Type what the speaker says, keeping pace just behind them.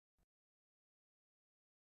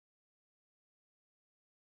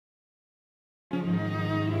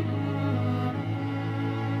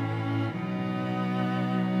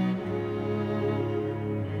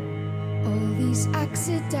this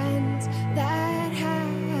accident that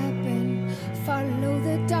happened. Follow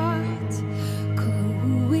the dot.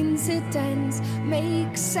 Coincidence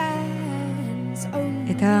makes sense.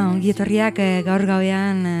 Eta ongi etorriak gaur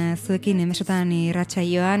gauean zuekin Emesutan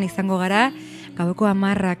irratsaioan izango gara, gaueko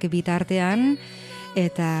 10 bitartean,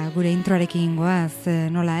 eta gure introarekin goaz,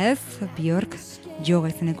 nola ez, Bjork Yoga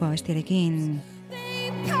izeneko abestiarekin.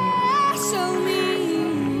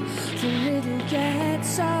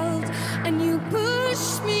 And you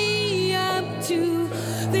push me up to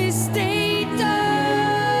this state of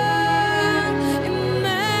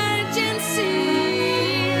emergency.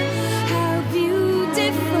 How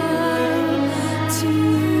beautiful to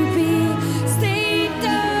be state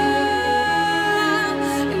of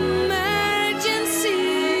emergency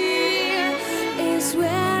is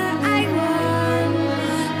where I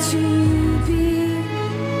want to be.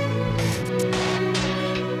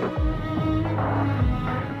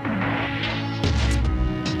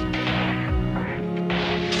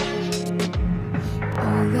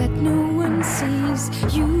 That no one sees,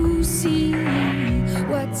 you see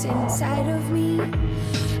what's inside of me.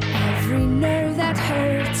 Every nerve that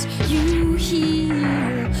hurts, you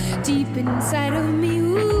heal deep inside of me.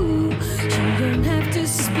 Ooh, you don't have to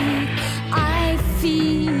speak, I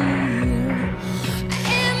feel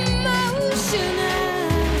emotional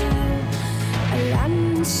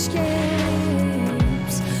landscapes.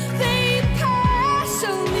 They pass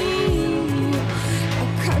on me,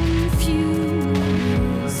 confused.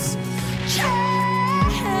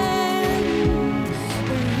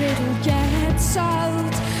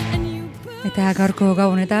 Eta gaurko gau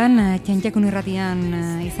honetan, txantxakun irratian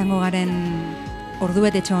izango garen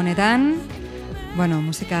ordubetetxo honetan,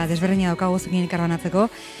 musika desberdina daukagu zuekin elkarbanatzeko,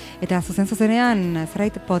 eta zuzenean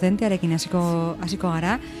zerbait potentearekin hasiko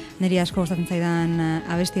gara, niri asko gustatzen zaidan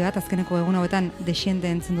abesti bat, azkeneko egun hauetan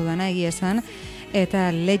desiente entzun dudana egia esan,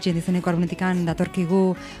 eta Legend izeneko albumetikan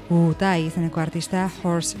datorkigu Uutai izeneko artista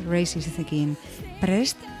Horse Races izekin.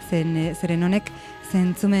 Prest, zeren honek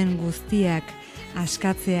zentzumen guztiak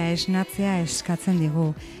askatzea, esnatzea eskatzen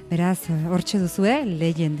digu. Beraz, hortxe duzue,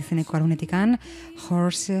 Legend izeneko albumetikan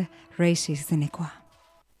Horse Races izenekoa.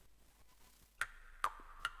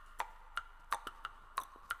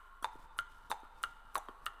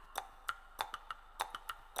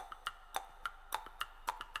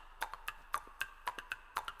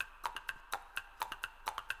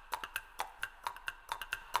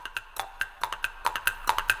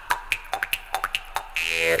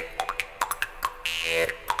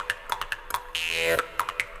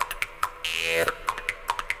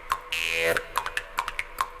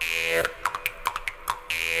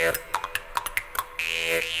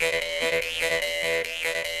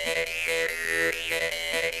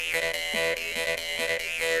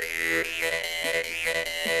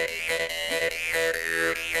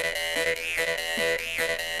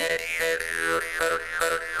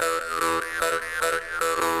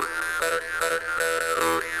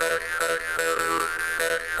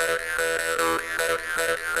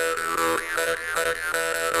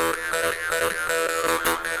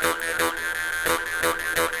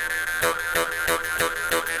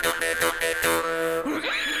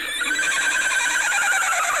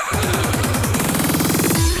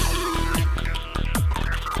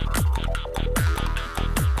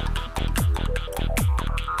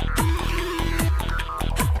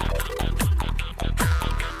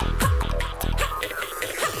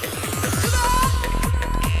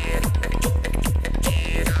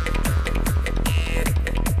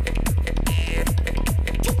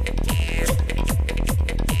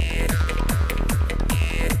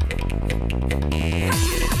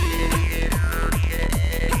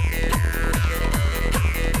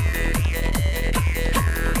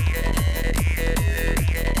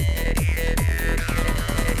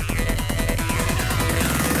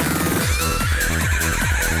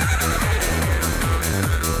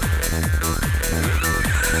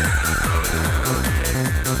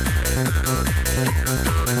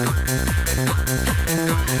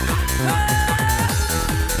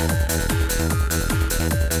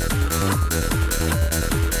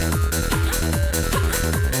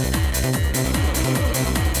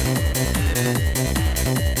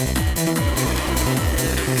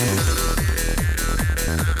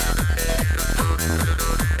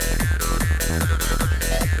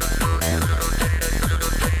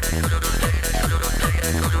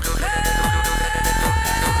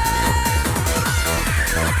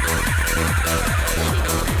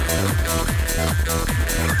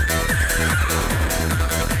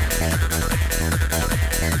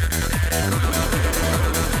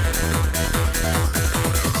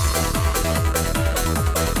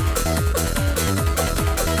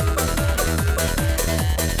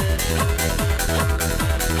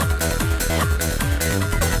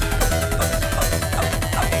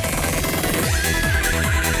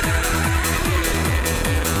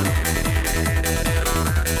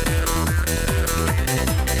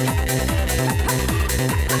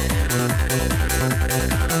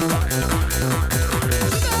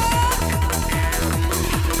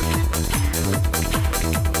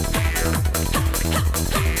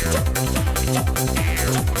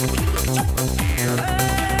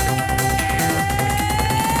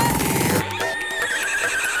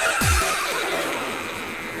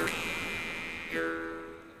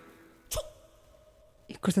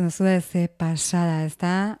 duzue ze pasada,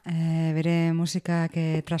 ezta? Bere musikak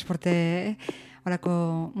transporte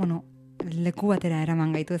horako, leku batera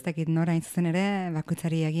eraman gaitu, ez dakit nora hain zuzen ere,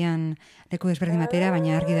 bakoitzari agian leku desberdin batera,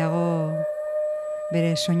 baina argi dago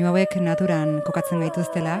bere soinu hauek naturan kokatzen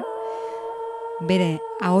gaituztela, bere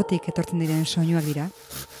ahotik etortzen diren soinuak dira.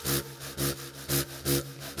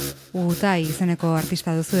 Uutai izeneko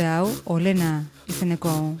artista duzue hau, Olena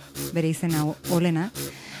izeneko bere izena Olena,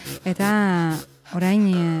 eta orain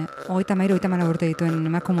 33-34 urte dituen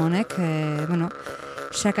emakume honek,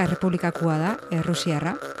 Xiqué Republikakoa da,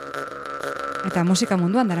 Errusiarra. Eta musika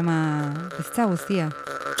munduan darama bizitza guztia.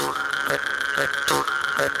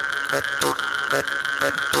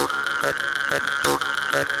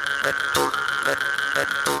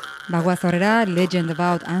 Bagoaz horrera, Legend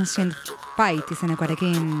About Ancient Fight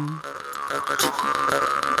izenekoarekin.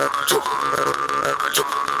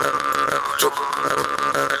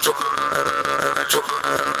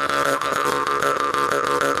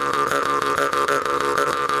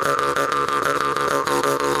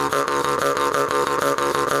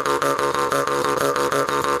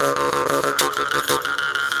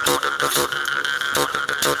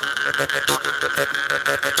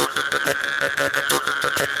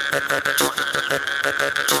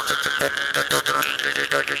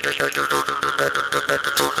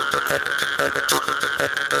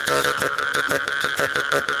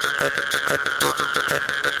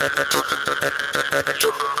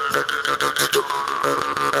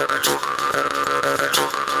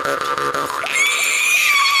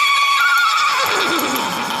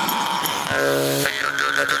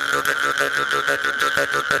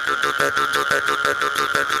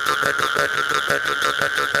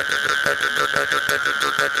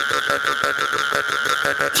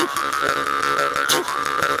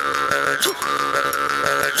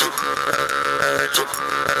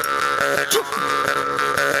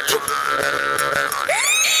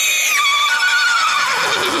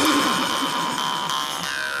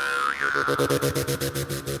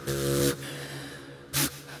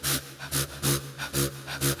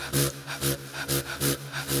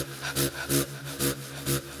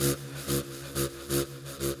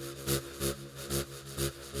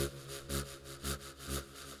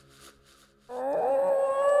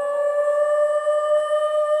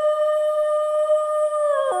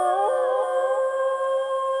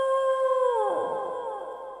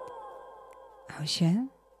 Hauxe,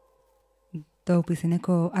 Dope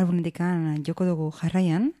izeneko albumetikan joko dugu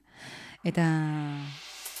jarraian, eta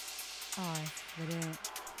bere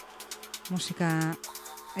musika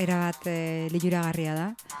erabat liluragarria da.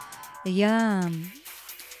 Egia da,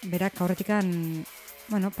 berak aurretikan,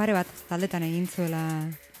 pare bat taldetan egin zuela,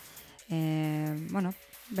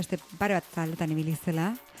 beste pare bat taldetan ibilizela,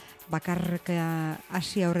 bakarka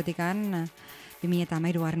hasi aurretikan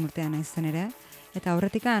 2013 urtean hain zen ere, eta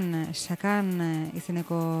aurretikan Sakan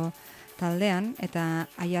izeneko taldean eta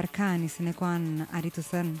Aiarkan izenekoan aritu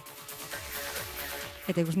zen.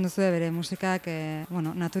 Eta ikusten duzu bere musikak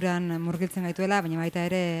naturan murgiltzen gaituela, baina baita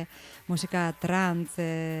ere musika trance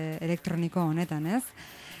elektroniko honetan, ez?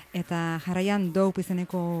 Eta jarraian Dope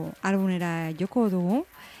izeneko albumera joko dugu,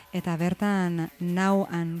 eta bertan Now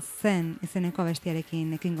and Zen izeneko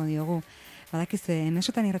abestiarekin ekingo diogu. Badakizue,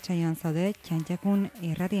 Emesutan irratsaioan zaude, Txantxakun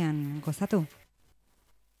irratian gozatu.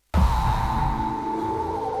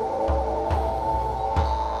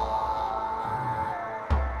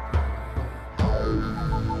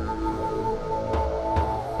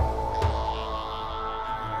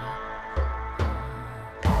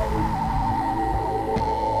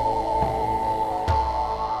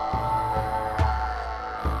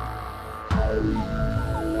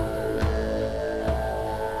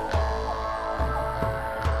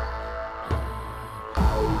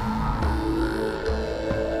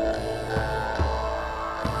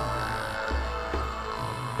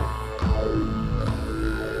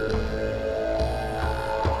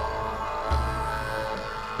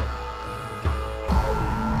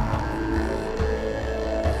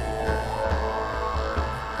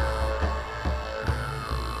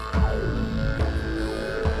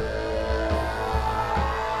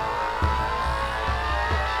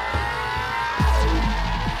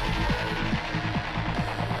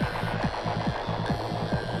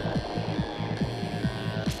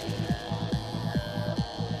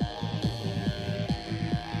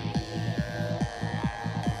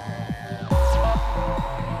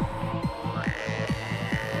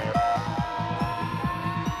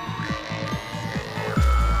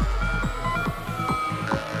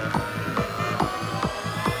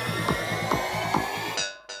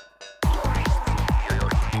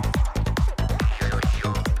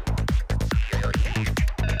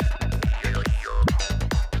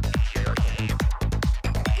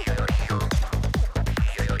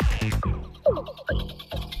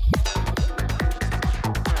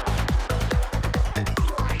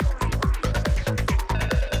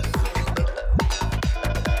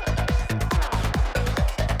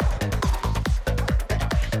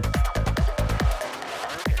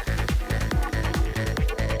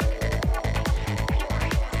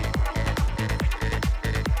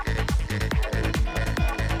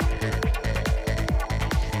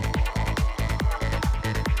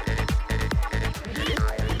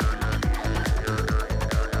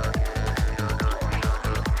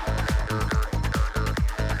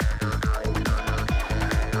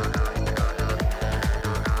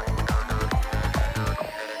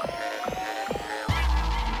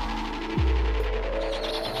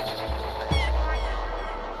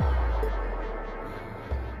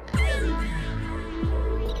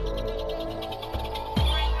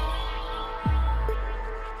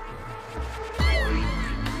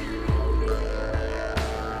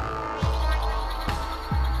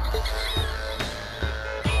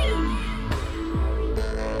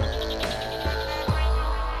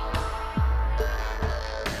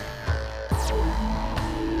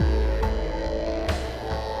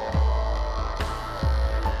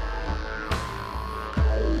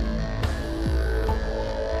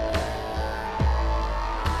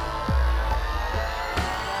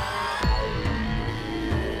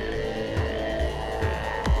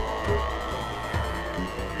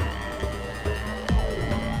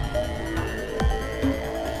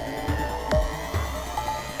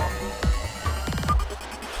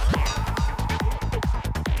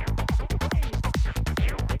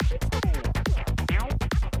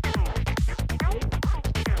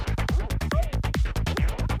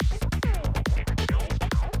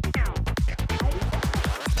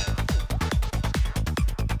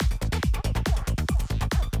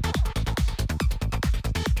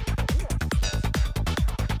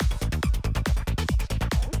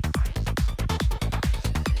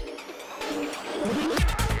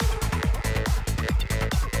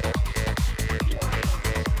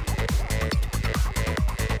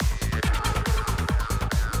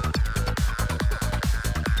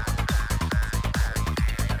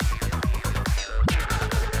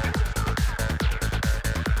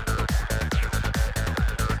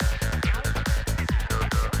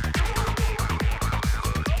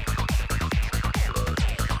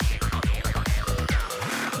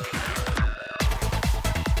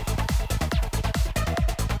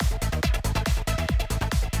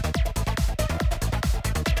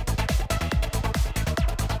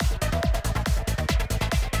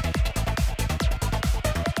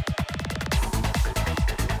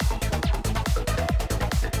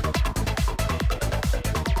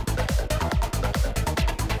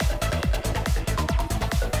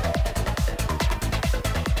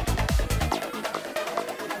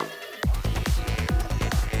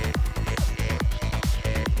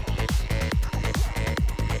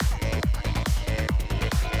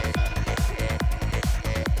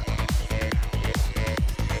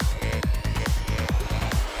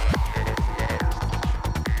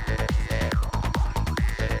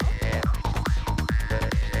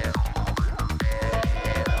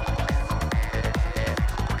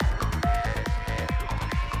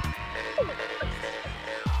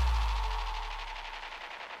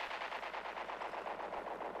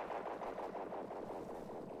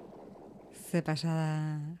 Ze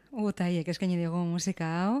pasada Uutaiek eskaini digu musika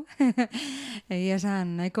hau. Egia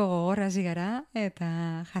esan nahiko gogorra hasi gara eta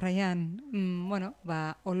jarraian,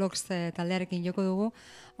 Olox taldearekin joko dugu.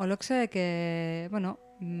 Oloxek,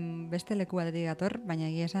 beste leku batetik dator,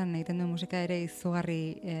 baina egia esan egiten duen musika ere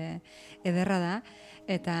izugarri ederra da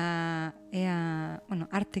eta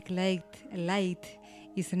Arctic Light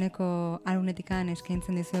izeneko alunetikan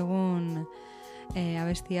eskaintzen dizuegun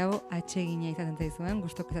abesti hau atsegina izaten zaizuen,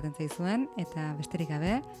 gustok izaten zaizuen, eta besterik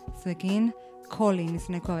gabe, zuekin Calling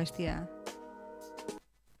izeneko abestia.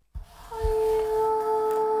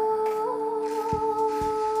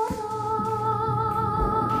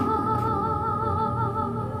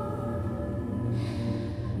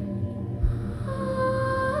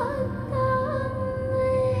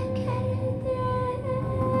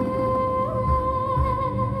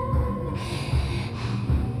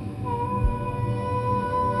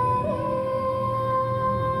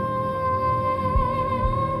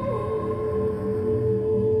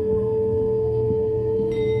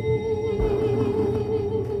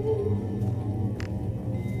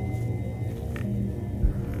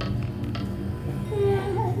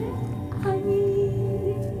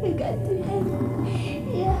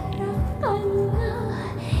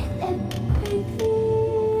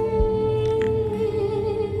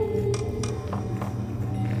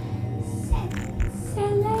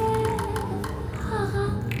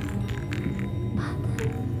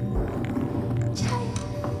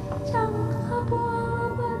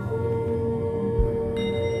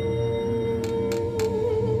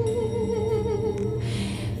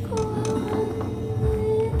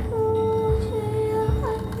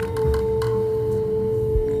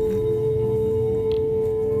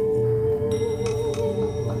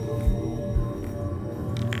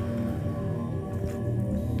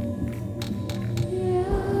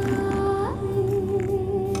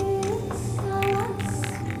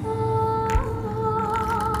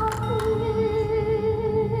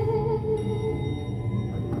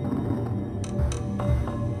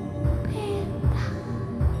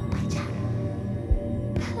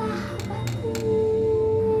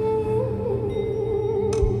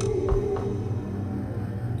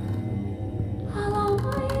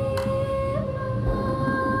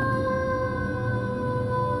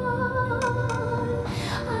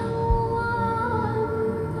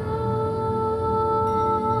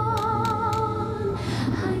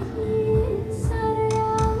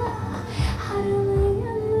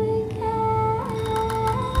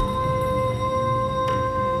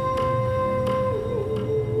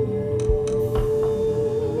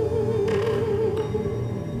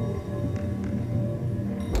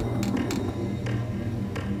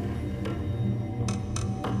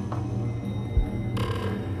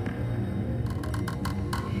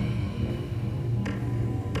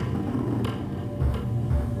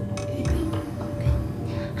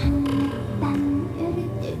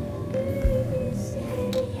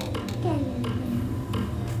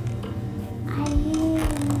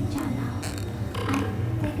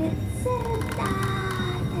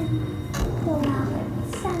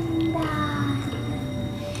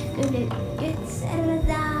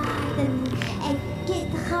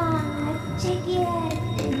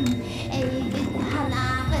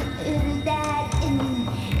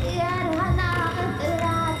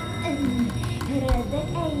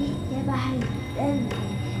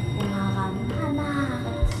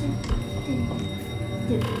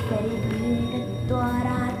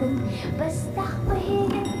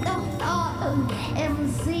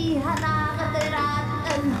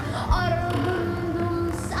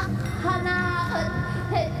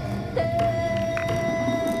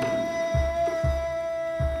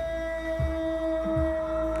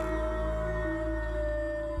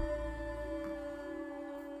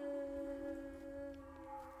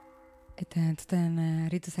 Eta entzuten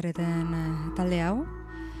aritu zareten talde hau,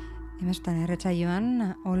 Emesutan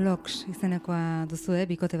erretsaioan Olox izenekoa duzue,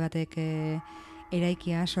 bikote batek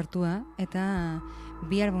eraikia sortua, eta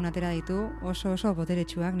bi album atera ditu oso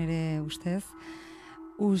boteretsuak nire ustez.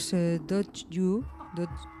 Us.you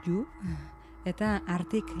eta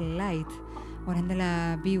Arctic Light. Orain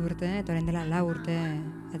dela 2 urte eta orain dela 4 urte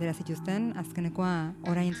atera zituzten, azkenekoa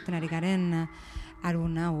orain entzuten ari garen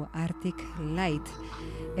album hau, Arctic Light.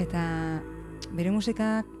 Eta bere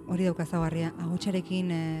musika hori daukazagarria,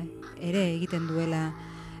 agutsarekin ere egiten duela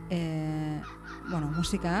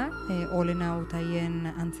musika, Olena Uutaien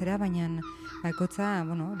antzera, baina baikotza,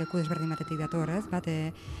 leku desberdin batetik dator, ez? Bat,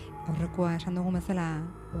 aurrekoa esan dugun bezala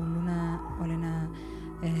Olena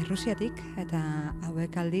Rusiatik, eta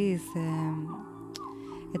hauek aldiz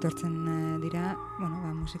etortzen dira,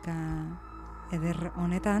 musika eder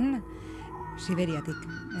honetan, Siberiatik,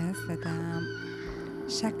 ez? Eta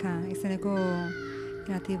Xaka izeneko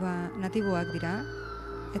natiboak dira,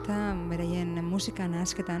 eta beraien musika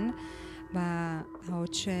nahasketan,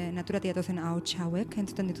 ahots, naturatik datozen ahots hauek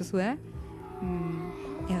entzuten dituzue,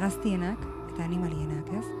 hegaztienak eta animalienak,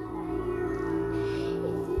 ez?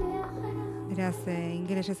 Beraz,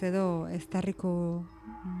 ingelesez edo eztarriko,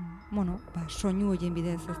 soinu horien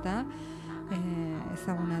bidez, ez da?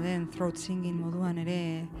 Ezaguna den throat singing moduan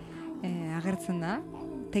ere agertzen da,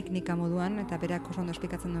 teknika moduan, eta berak oso ondo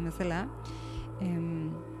esplikatzen duen bezala.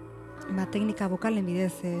 Teknika bokalen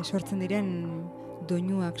bidez sortzen diren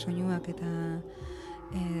doinuak, soinuak eta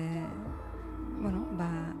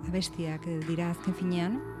abestiak dira azken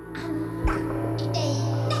finean.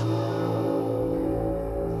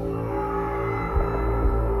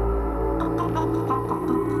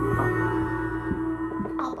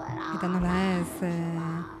 Eta nola ez,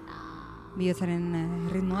 bihotzaren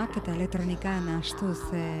ritmoak eta elektronikan astuz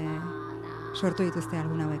sortu dituzte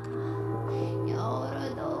album hauek.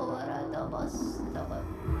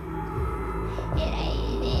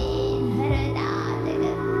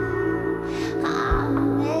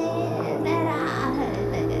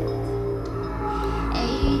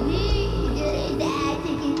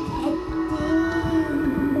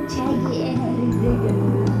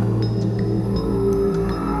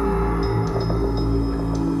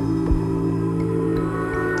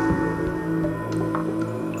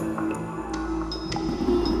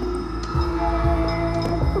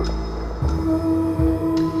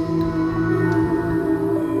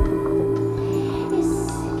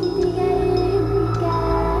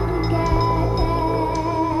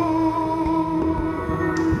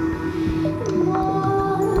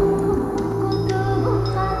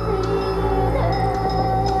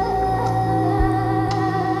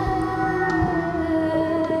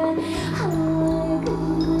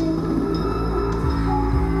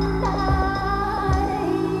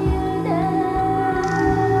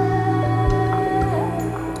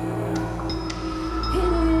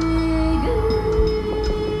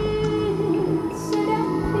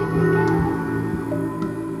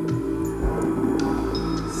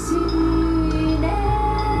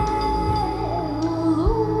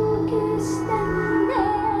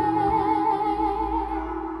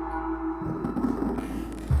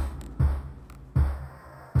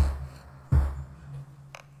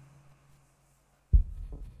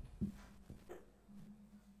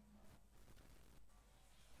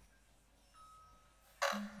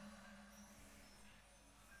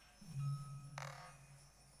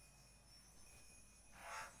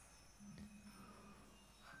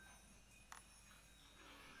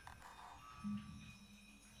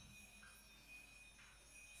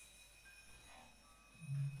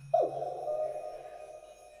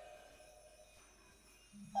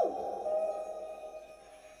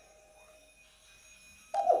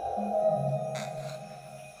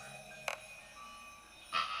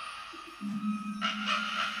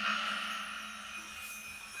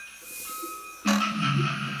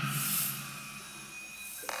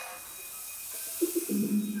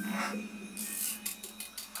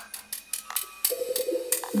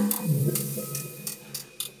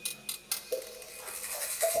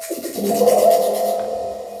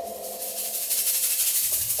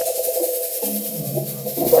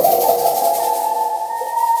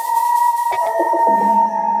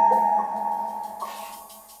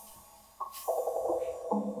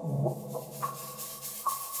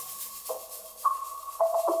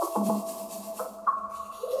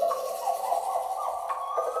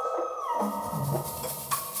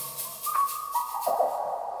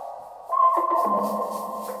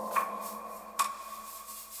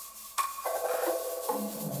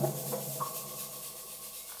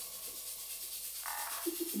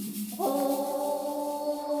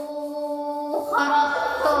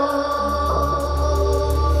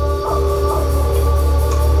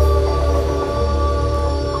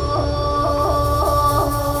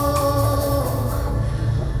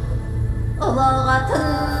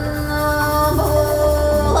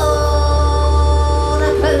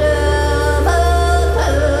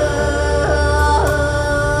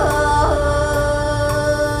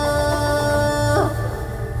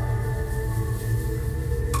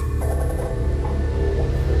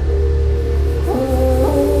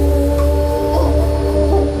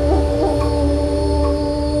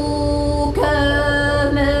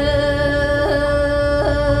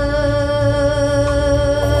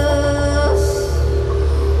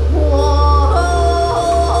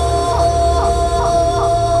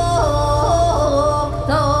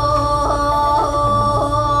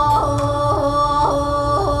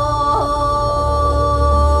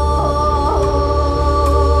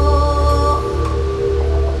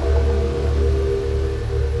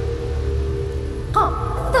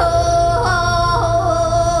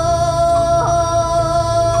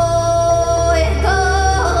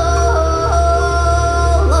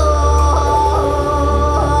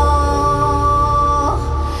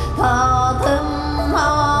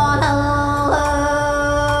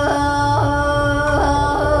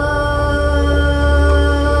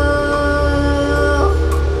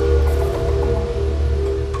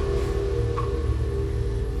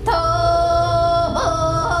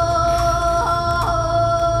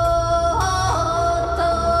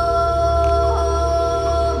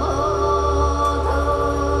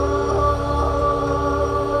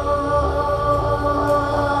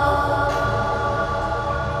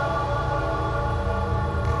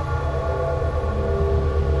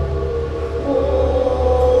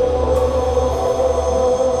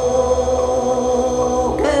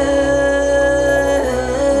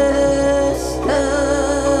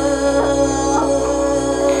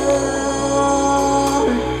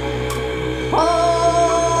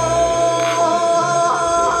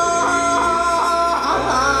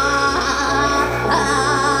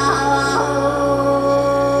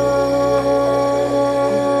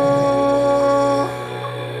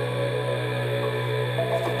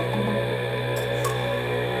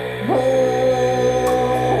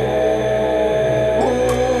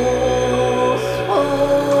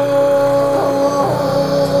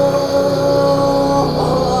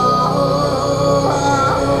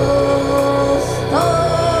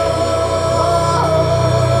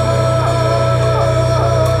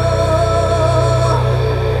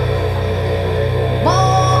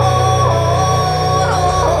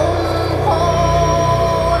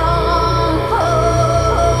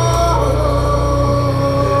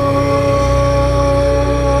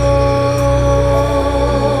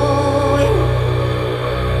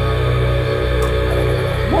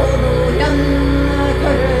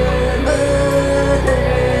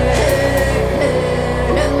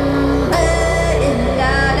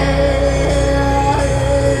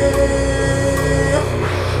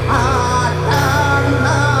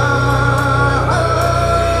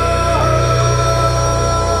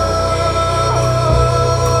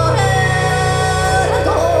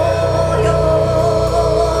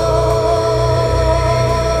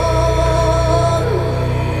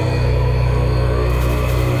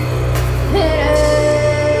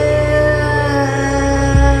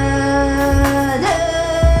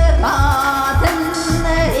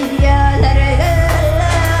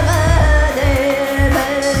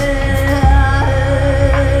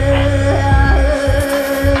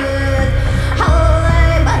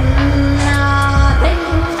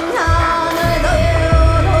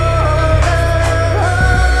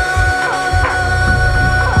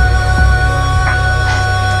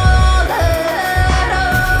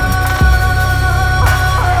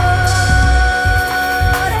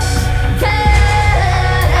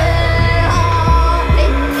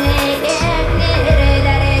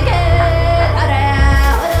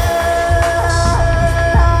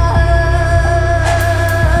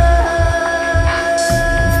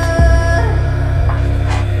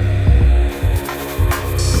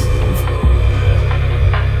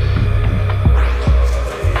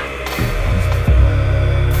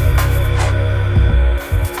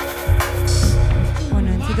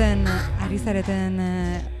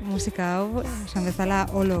 musika hau, esan bezala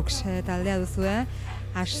Olox taldea duzue,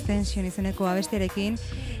 Ascension izeneko abestiarekin,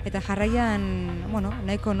 eta jarraian,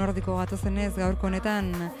 nahiko nordiko gatozenez gaurko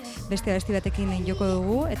honetan beste abesti batekin joko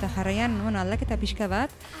dugu, eta jarraian, aldaketa pixka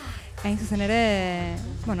bat, hain zuzen ere,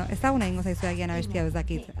 ezaguna ingo zaizu agian abestia ez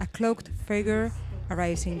dakit. A Cloaked Figure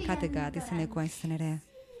Arising Katekat izeneko hain zuzen ere.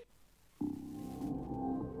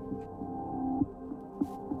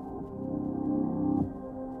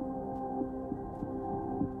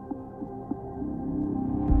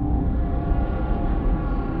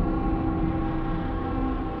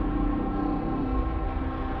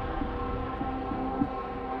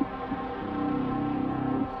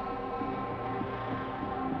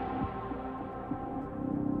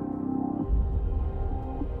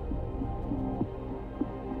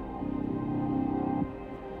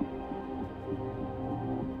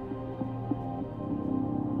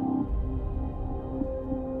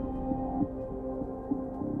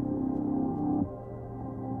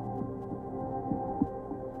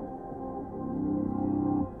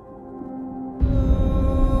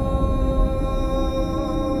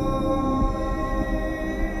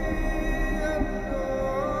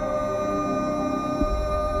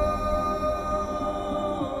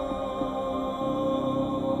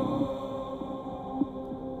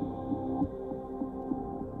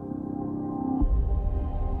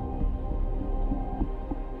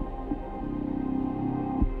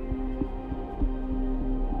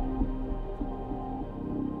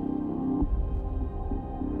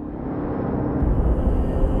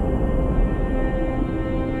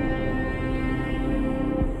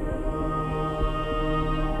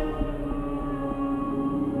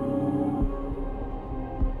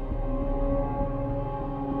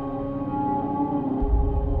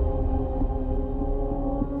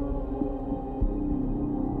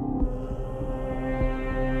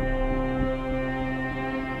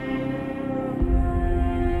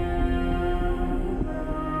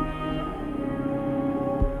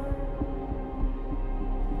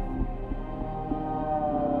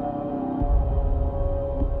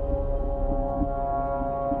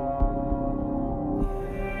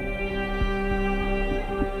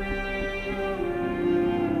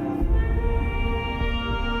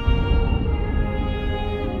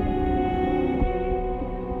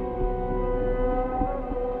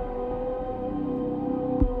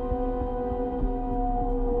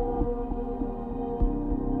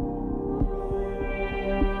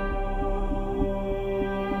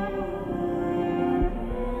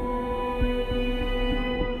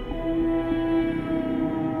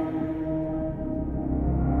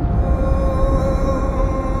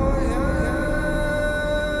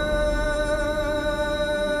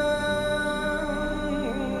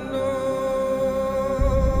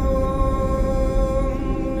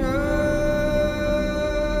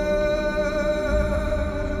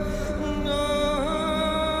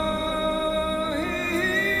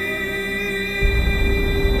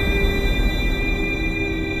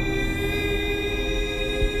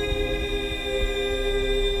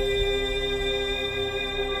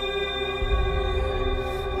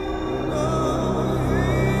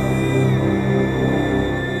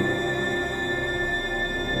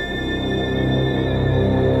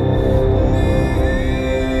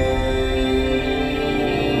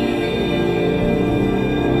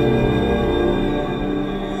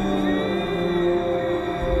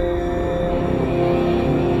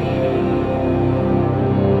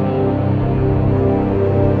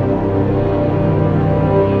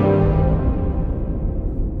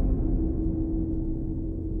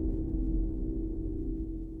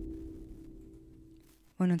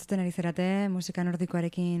 Entzuten ari zerate, musika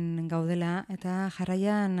nordikoarekin gaudela, eta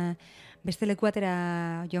jarraian beste leku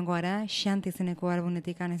atera joango gara, Xant izeneko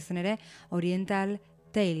albunetik zuzen ere, Oriental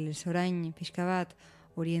Tales, orain pixka bat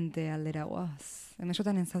Oriente aldera goaz.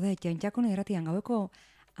 Emesutan entzaude, jantxakun irratian gaueko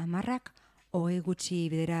 10:20 gutxi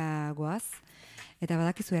bidera goaz, eta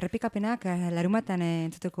badakizu errepikapenak larumatan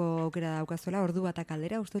entzuteko aukera daukazuela, ordu batak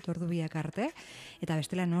aldera, uste dut ordu biak arte, eta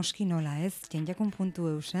bestela noski nola ez,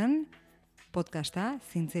 jantxakun.eusen, podcasta,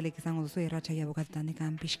 zintzilik izango duzu irratsaia bukatutan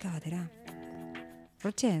dikan pixka batera.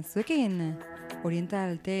 Hortxe, zuekin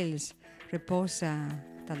Oriental Tales, Rapossa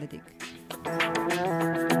taldetik.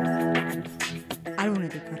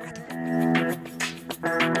 Albunetik, barkatu.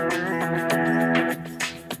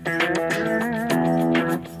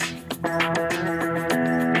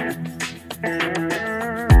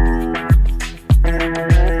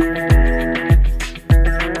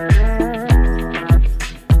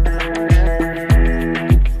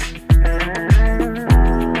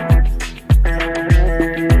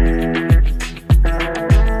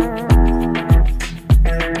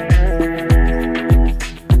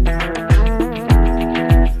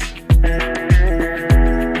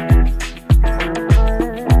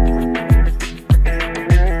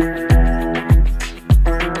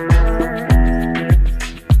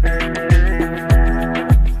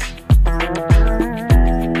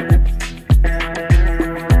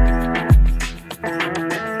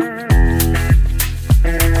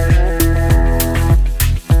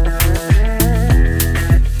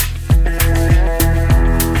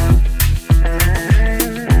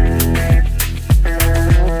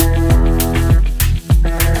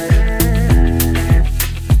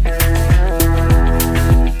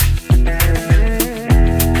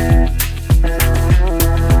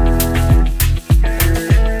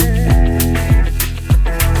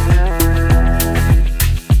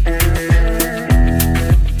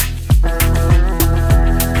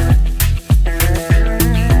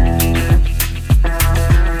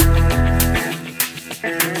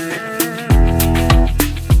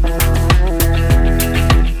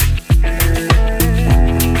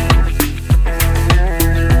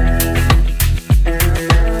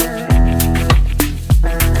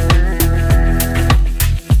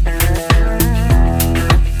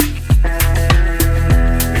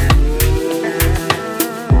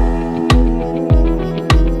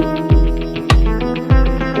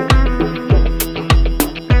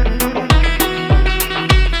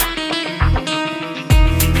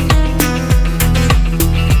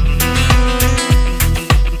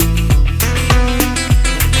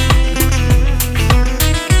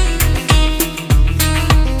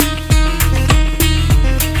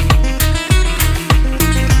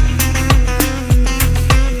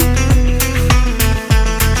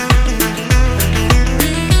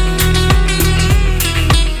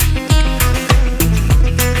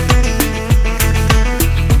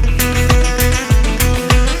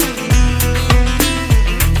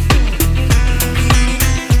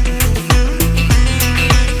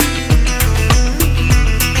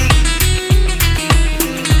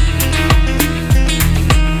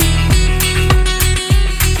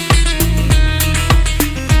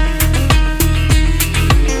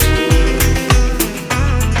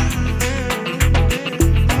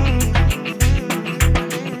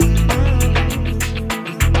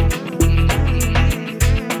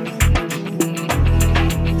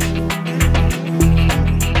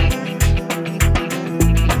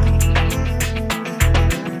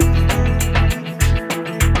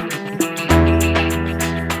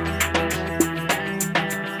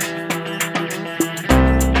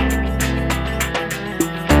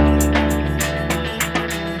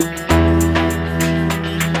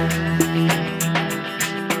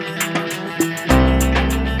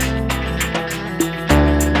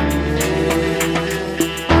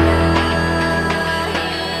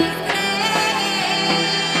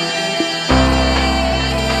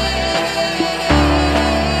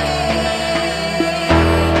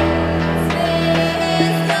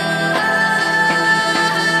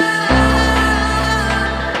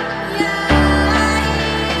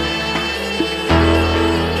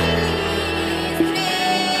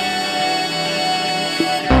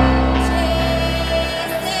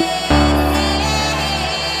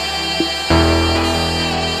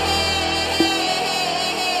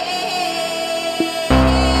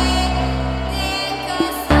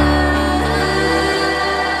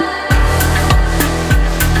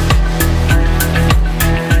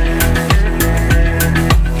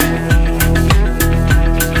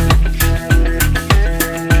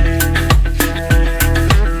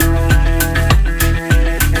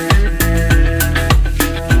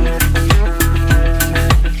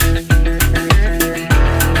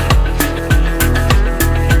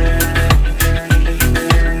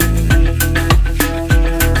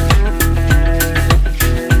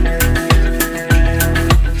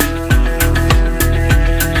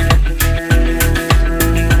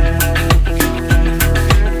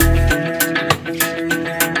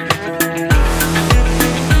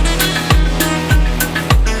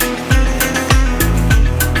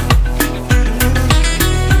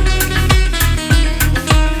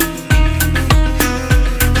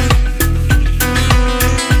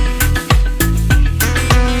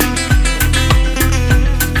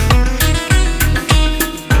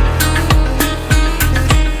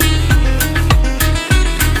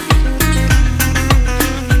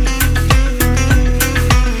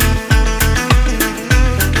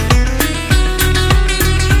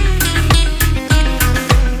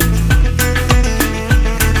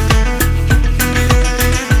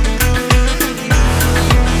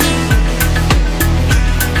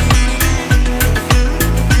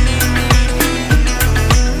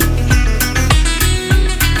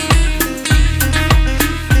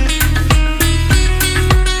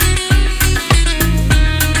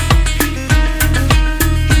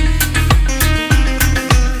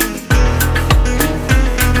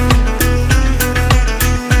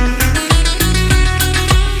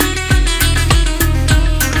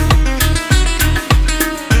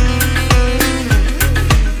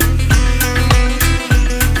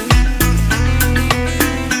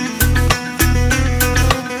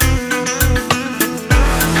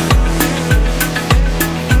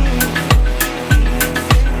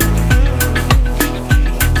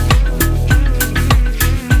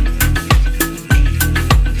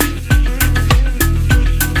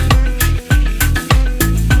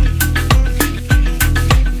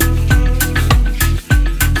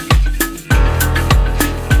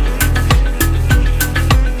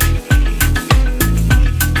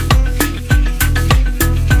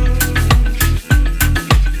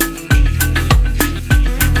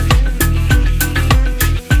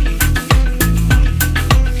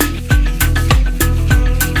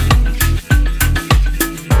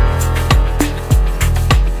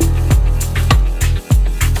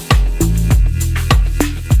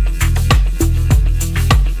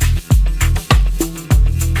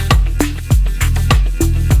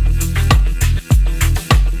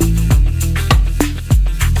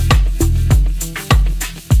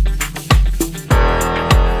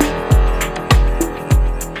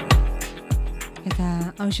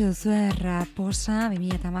 Hauxe duzue Rapossa,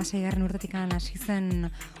 2016 urtetik hasi zen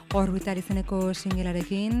Orbitar izeneko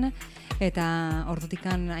singelarekin, eta ordutik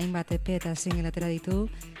hainbat EP eta single atera ditu,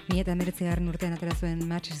 2019 urtean atera zuen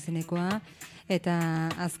Matches izenekoa, eta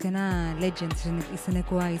azkena Legends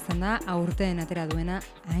izenekoa izan da, aurten atera duena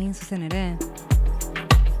hain zuzen ere.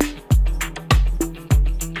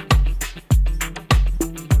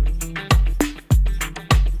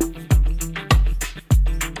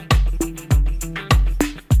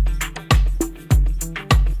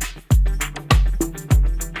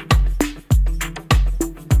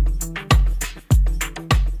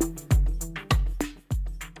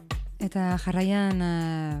 Eta jarraian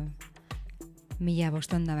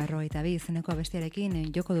 1542 izeneko abestiarekin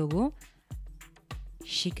joko dugu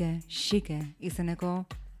Xiqué-Xique izeneko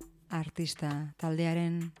artista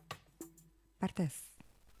taldearen partez.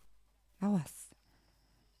 Hauaz,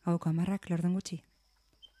 hauko 10 lorden gutxi.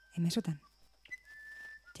 Emesutan.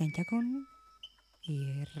 Txantxakun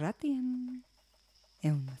irratian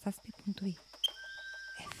 107.2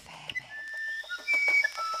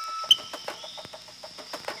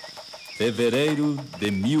 Fevereiro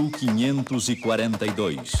de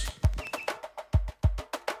 1542.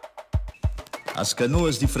 As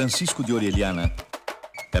canoas de Francisco de Orellana,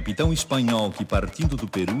 capitão espanhol que, partindo do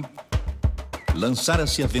Peru,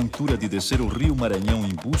 lançara-se a aventura de descer o rio Maranhão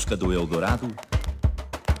em busca do Eldorado,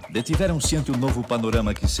 detiveram-se ante o novo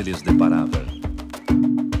panorama que se lhes deparava.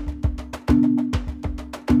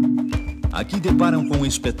 Aqui deparam com o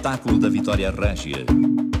espetáculo da vitória régia,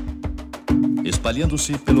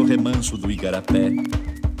 espalhando-se pelo remanso do igarapé,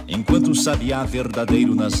 enquanto o sabiá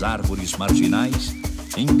verdadeiro nas árvores marginais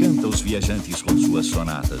encanta os viajantes com suas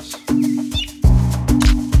sonatas.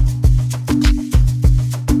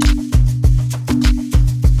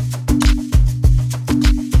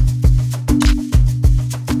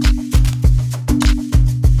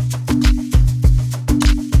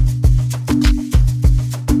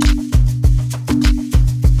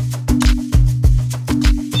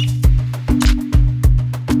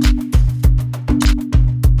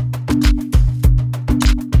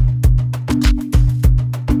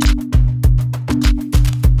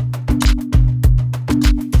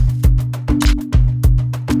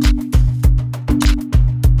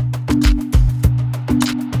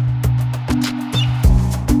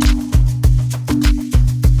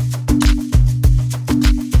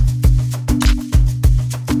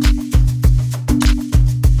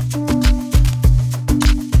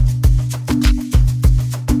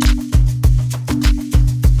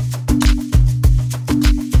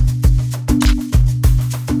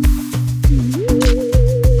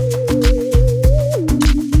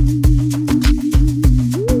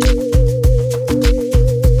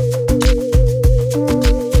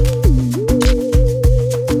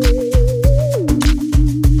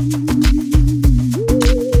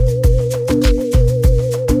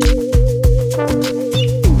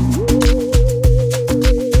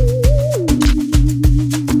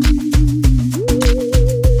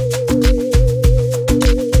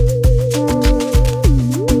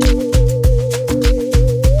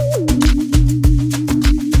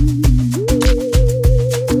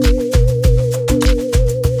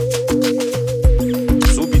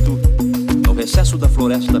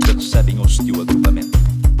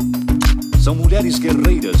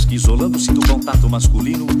 Isolando-se do contato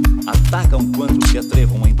masculino, atacam quando se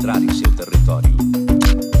atrevam a entrar em seu território.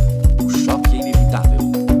 O choque é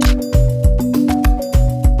inevitável.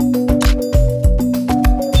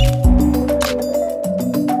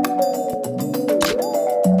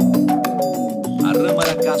 A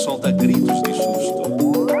rã-maracá solta gritos de susto.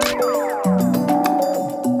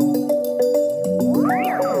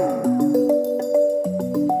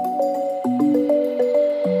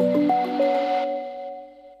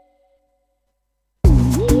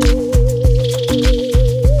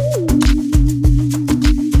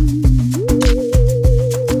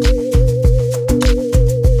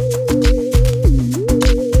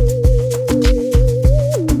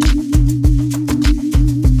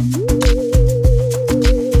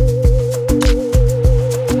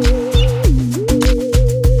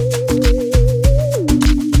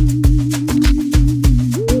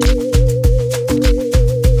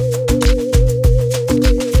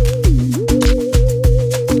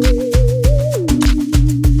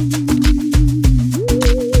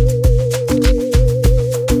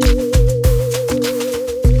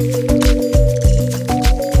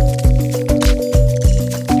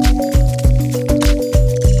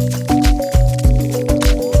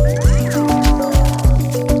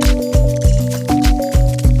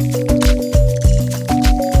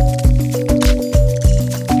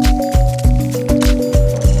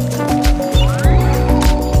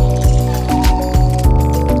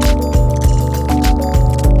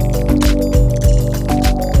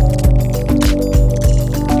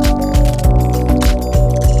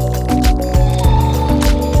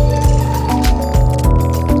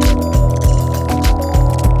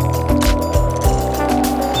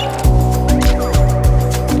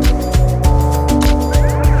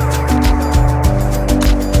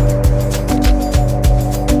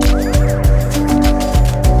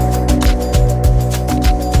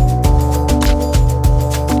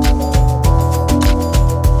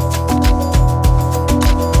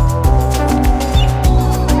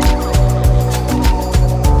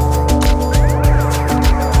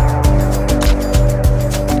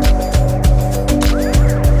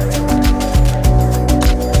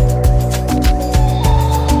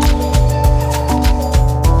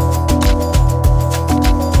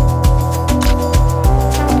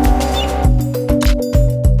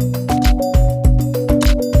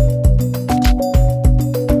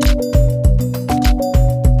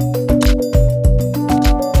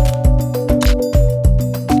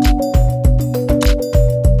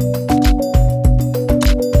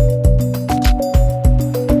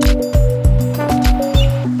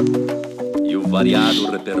 variado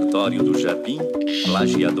repertório do Japim,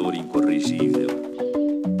 plagiador incorrigível.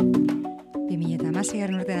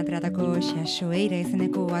 2016 urtean ateratako Xaxoeira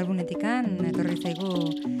izeneko albumetikan etorri zaigu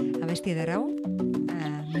abesti ederrau,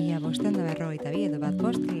 1542 edo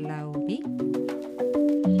 1542.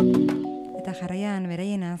 Eta jarraian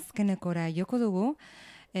beraien azkenekora joko dugu,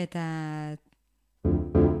 eta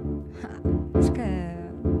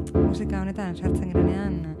musika honetan sartzen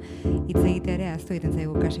girenean hitz egitea ere ahaztu egiten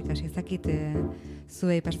zaigu kasi-kasi. Ez dakit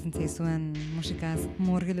zuei pasatzen zaizuen musikaz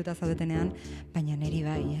murgilduta zaudetenean, baina niri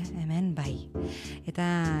bai, hemen bai. Eta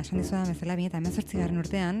esan dizudan bezala 2018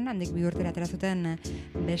 urtean, handik 2 urtera atera zuten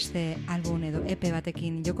beste album edo EP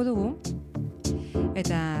batekin joko dugu,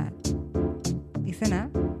 eta izena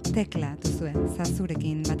tekla duzue,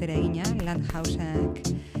 zazurekin batera egina,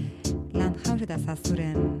 Landhaus eta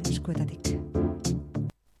zazuren eskuetatik.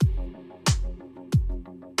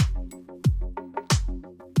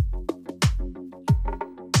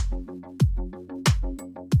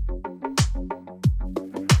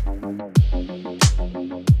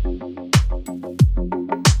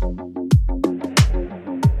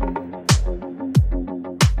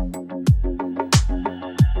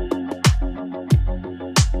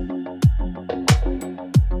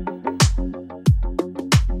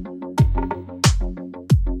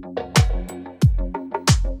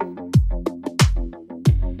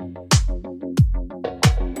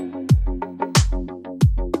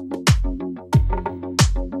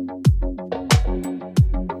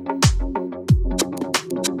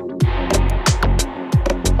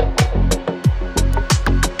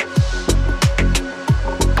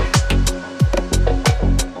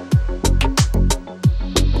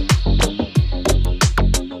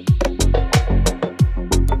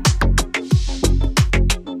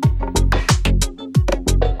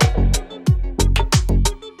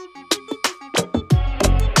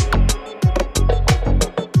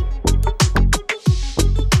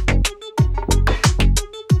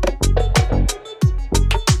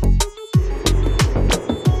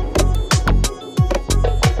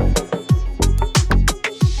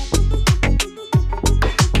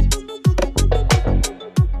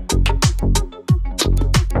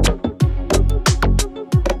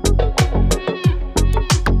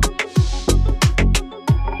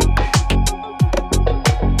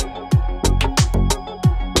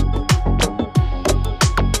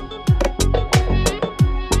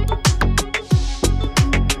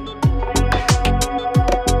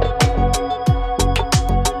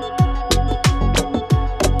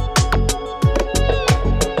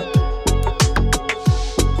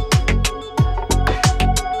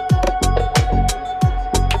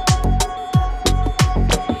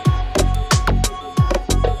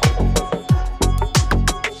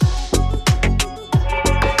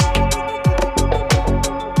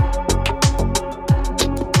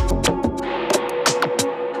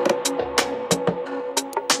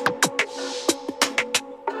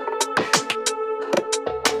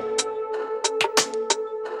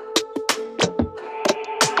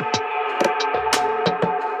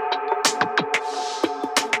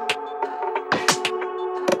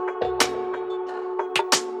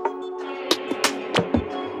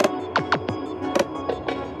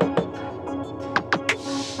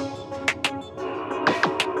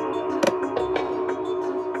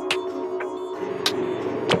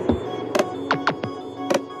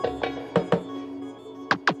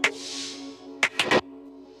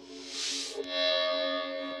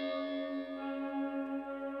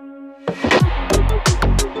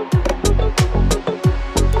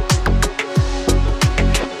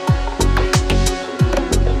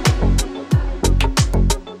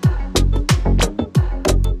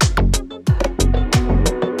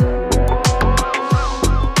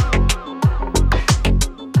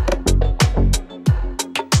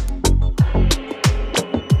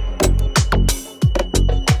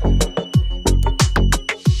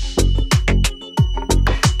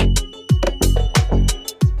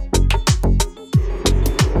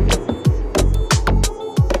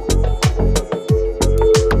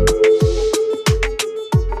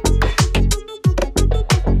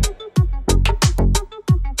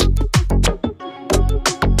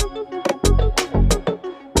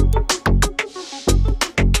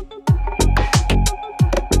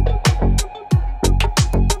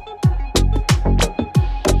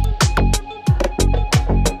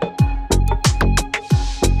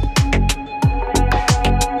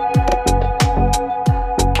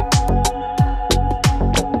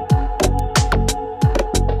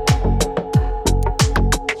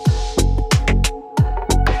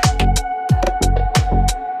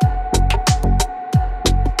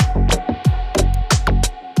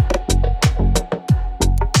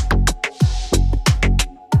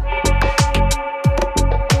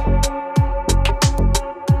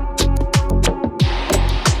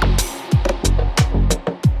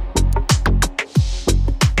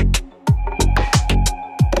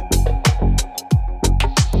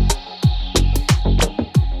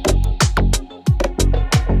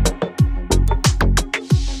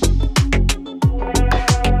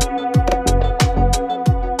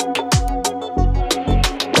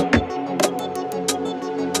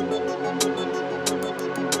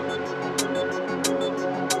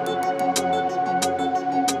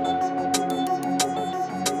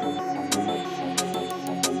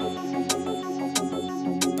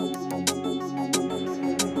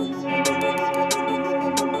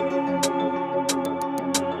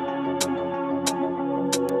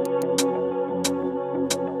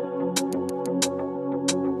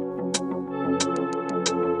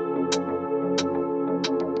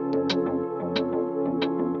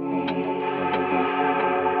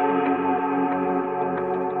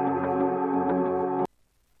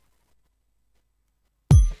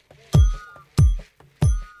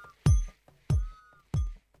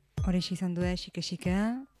 Horixe izan du Xiqué-Xique,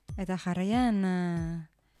 eta jarraian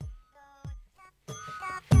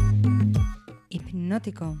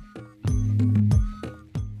hipnotiko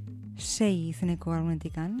 6 izeneko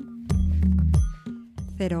argumentikan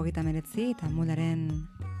 039 eta Mularen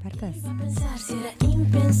partez. Iba a pensar si era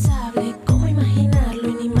impensable, cómo imaginar lo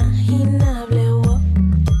inimaginable. Oh.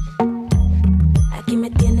 Aquí me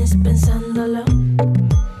tienes pensándolo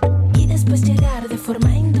y después llegar de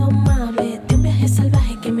forma indomable de un viaje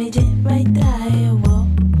salvaje que me lleva y trae. Oh.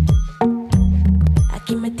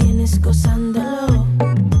 Aquí me tienes gozándolo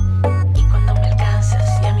y cuando me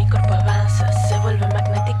alcanzas y a mi cuerpo avanzas se vuelve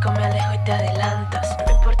magnético, me alejo y te adelantas.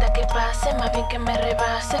 No importa que pase, más bien que me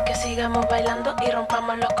rebase, que sigamos bailando y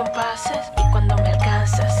rompamos los compases. Y cuando me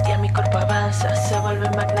alcanzas y a mi cuerpo avanzas se vuelve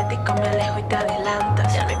magnético, me alejo y te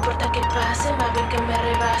adelantas. Ya no importa que pase, más bien que me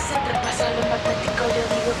rebase, traspasa lo magnético, yo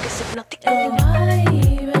digo que es hipnótico.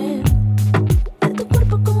 Baby, de tu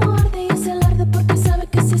cuerpo como arde y es el arde porque sabe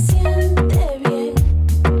que se siente bien.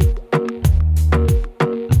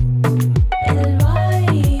 El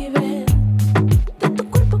baile de tu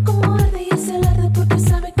cuerpo como arde y es el arde porque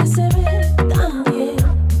sabe que se ve tan bien.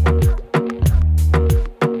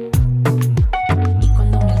 Y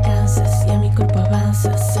cuando me alcanzas y a mi cuerpo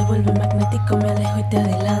avanzas se vuelve magnético, me alejo y te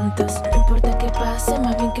adelantas. No importa que pase,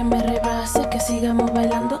 más bien que me rebase, que sigamos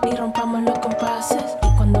bailando y rompamos los compases. Y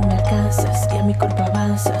cuando me alcanzas y a mi cuerpo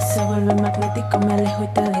avanzas se vuelve magnético, me alejo y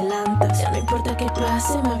te adelantas. Ya no importa que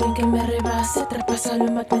pase, más bien que me rebase, traspasa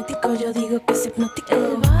lo magnético, yo digo que es hipnótico.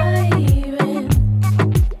 El baile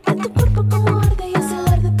de tu cuerpo como arde y es el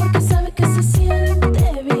arde porque sabe que se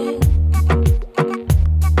siente bien.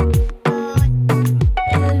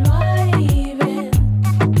 El baile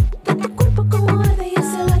de tu cuerpo como arde y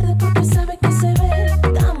es el arde porque sabe que se ve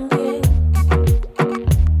tan bien.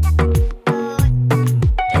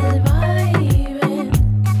 El baile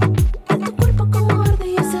de tu cuerpo como arde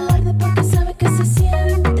y es el arde porque sabe que se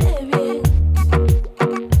siente bien.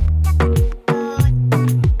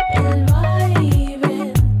 El baile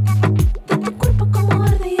de tu cuerpo como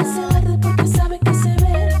arde y es el arde porque sabe que se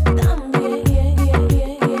ve tan bien.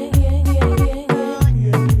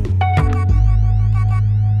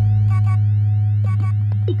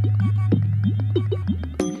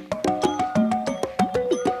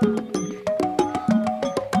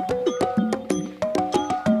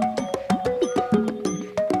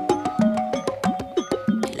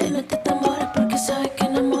 Le mete tambores porque sabe que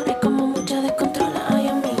enamora y como mucha descontrola, ay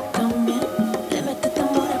a mí también. Le mete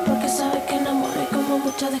tambores porque sabe que enamora y como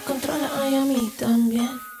mucha descontrola, ay a mí también.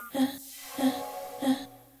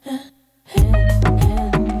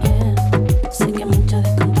 Sé que mucha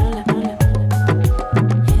descontrola.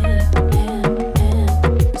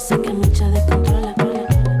 Sé que mucha descontrola.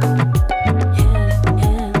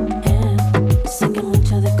 Sé que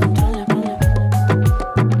mucha descontrola.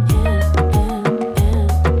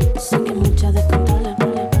 Sé que mucha descontrola.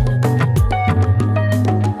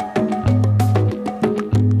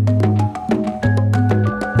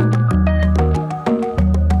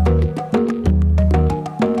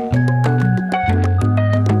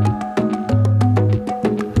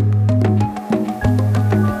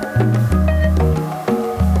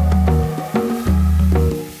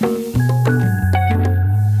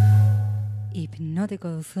 Hipnotiko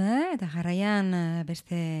duzu, eta jarraian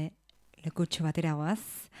beste lekutxo batera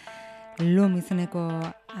goaz. Lum izeneko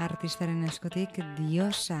artistaren eskotik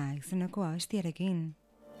Diosa izeneko abestiarekin.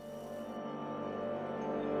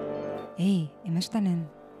 Emesutanen,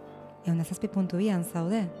 107.2an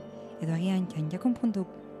zaude, edo agian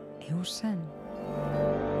janjakun.eusen.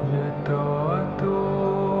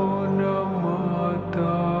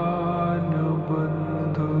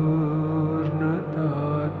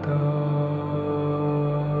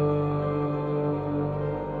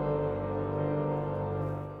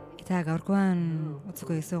 Eta gaurkoan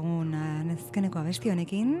utzuko dizugun nezkeneko abesti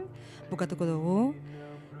honekin bukatuko dugu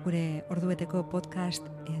gure ordubeteko podcast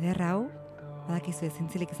eder hau. Badakizu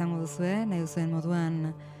zintzilik izango duzue, nahi duzuen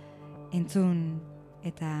moduan entzun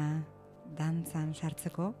eta dantzan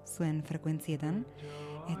sartzeko zuen frekuentzietan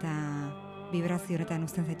eta vibrazio honetan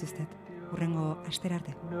uzten zaituztet. Hurrengo astera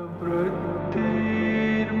arte.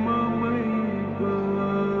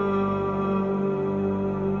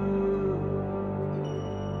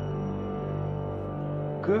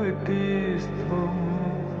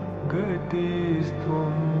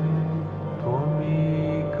 Gatiistvam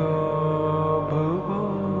tvamika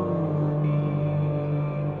bhavani.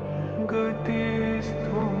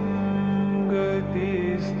 Gatiistvam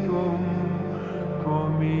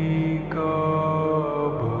tvamika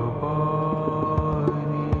bhavani.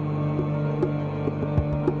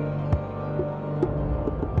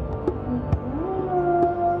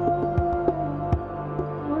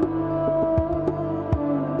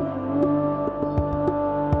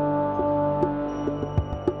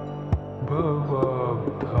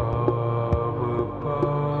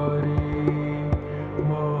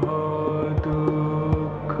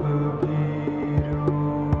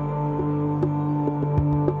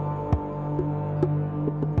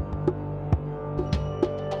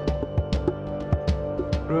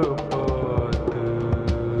 प्रपात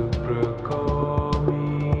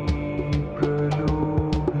प्रकामी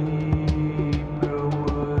प्रलोभी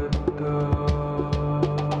प्रमत्ता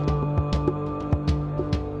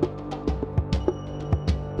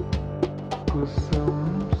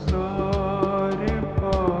कुसंसार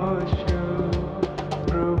पाशा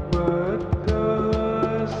प्रबद्ध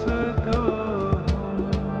सदा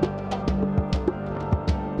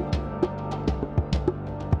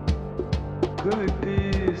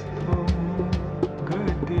गतिस्त्वं